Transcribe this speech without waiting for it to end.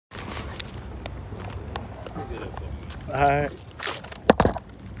All right.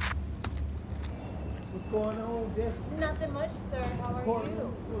 What's going on, Jesse? Nothing much, sir. How are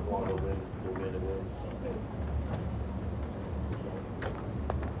you?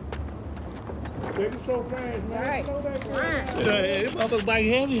 Take it so fast, man. All right. Slow that girl down. This motherfucker's bike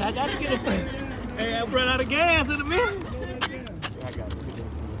heavy. I gotta get a fan. Hey, I run out of gas in a minute. Slow that down. I got it.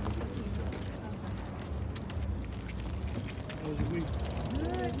 How was your week? Good,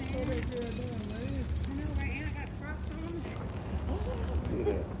 Slow that man. girl down, man. I know, right? And I got Crocs on. Look at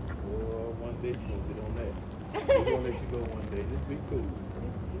that. Oh, one day she'll get on that. We're gonna let you go one day. Just be cool.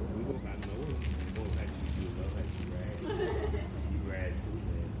 We gonna, I know it. Both how she do, love how she rides. She rides too,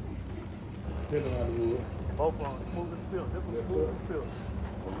 man. Tell them how to do it. Both on smooth as silk. This one's smooth as silk.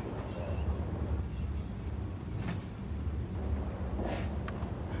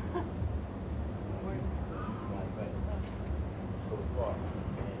 So far,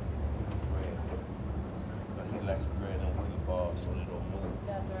 he likes to grab them wooden bars so they don't move.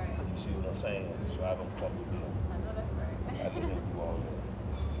 That's right. You see what I'm saying? So I don't fuck with them. I know that's I right. let him do all that.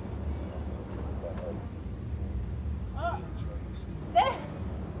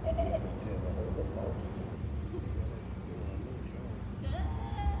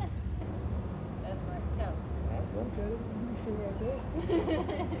 That's right. Tell me. Don't tell him. You see right there. I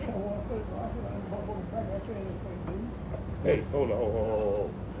want to put it on. I said, I'm going back. I said this first, dude. Hey, hold on,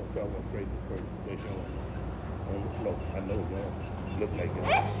 hold. I'm talking straight this first. They show on the floor. I know y'all look like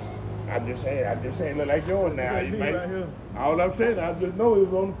y'all. I'm just saying, look like yours now. You might, right here. all I'm saying, I just know it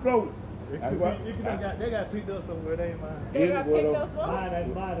was on the floor. That's why. They got picked up somewhere. They ain't mine. They got picked Well, up on? Mine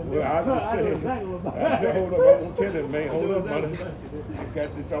ain't mine. well, I just I know said, exactly what mine I said, hold up, I won't tell him, man. Hold up, brother. You got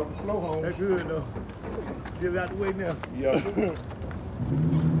this off the floor, home. That's good though. Get it out the way now. Yeah.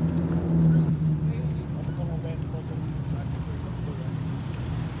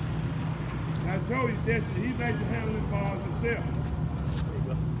 I told you, Destiny, he likes to handle his balls himself.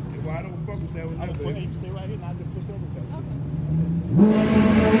 That's why I don't fuck with that with I'm that, gonna baby. stay right here and I just push over there.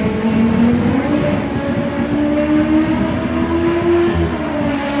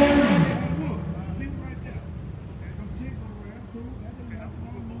 Leave it right there. Okay, I'm checking over there. Cool. That's okay. I'm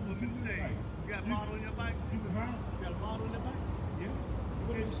gonna move what you say. You got a bottle in your bike? You can, huh? You got a bottle in your bike? Yeah.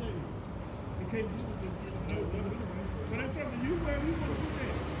 What did you say? You can't just but that's up to you, where you want to put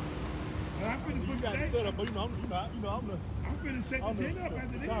that. And I'm finna You put got that. to set up, but I'm the I'm finna set the tent up after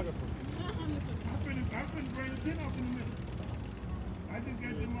this. photographer. I'm finna bring the tent up in a minute. I just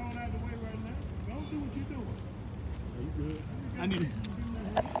got them all out of the way right now. Don't do what you doing. You good? I need it.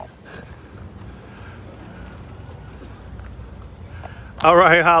 All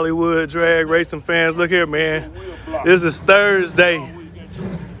right, Hollywood drag racing fans, look here, man. This is Thursday.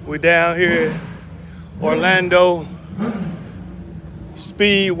 We down here at Orlando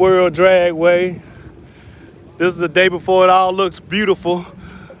Speed World Dragway. This is the day before it all looks beautiful.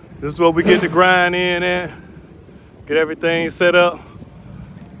 This is where we get the grind in at, get everything set up.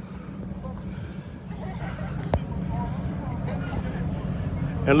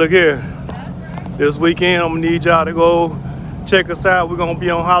 And look here, this weekend I'm gonna need y'all to go check us out. We're gonna be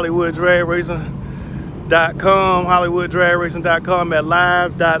on HollywoodDragRacing.com, HollywoodDragRacing.com at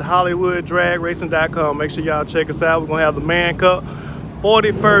live.HollywoodDragRacing.com. Make sure y'all check us out. We're gonna have the Man Cup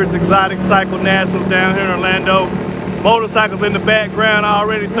 41st Exotic Cycle Nationals down here in Orlando. Motorcycles in the background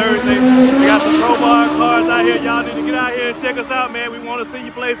already Thursday. We got some crowbar cars out here. Y'all need to get out here and check us out, man. We want to see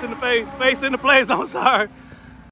you face in the place. I'm sorry.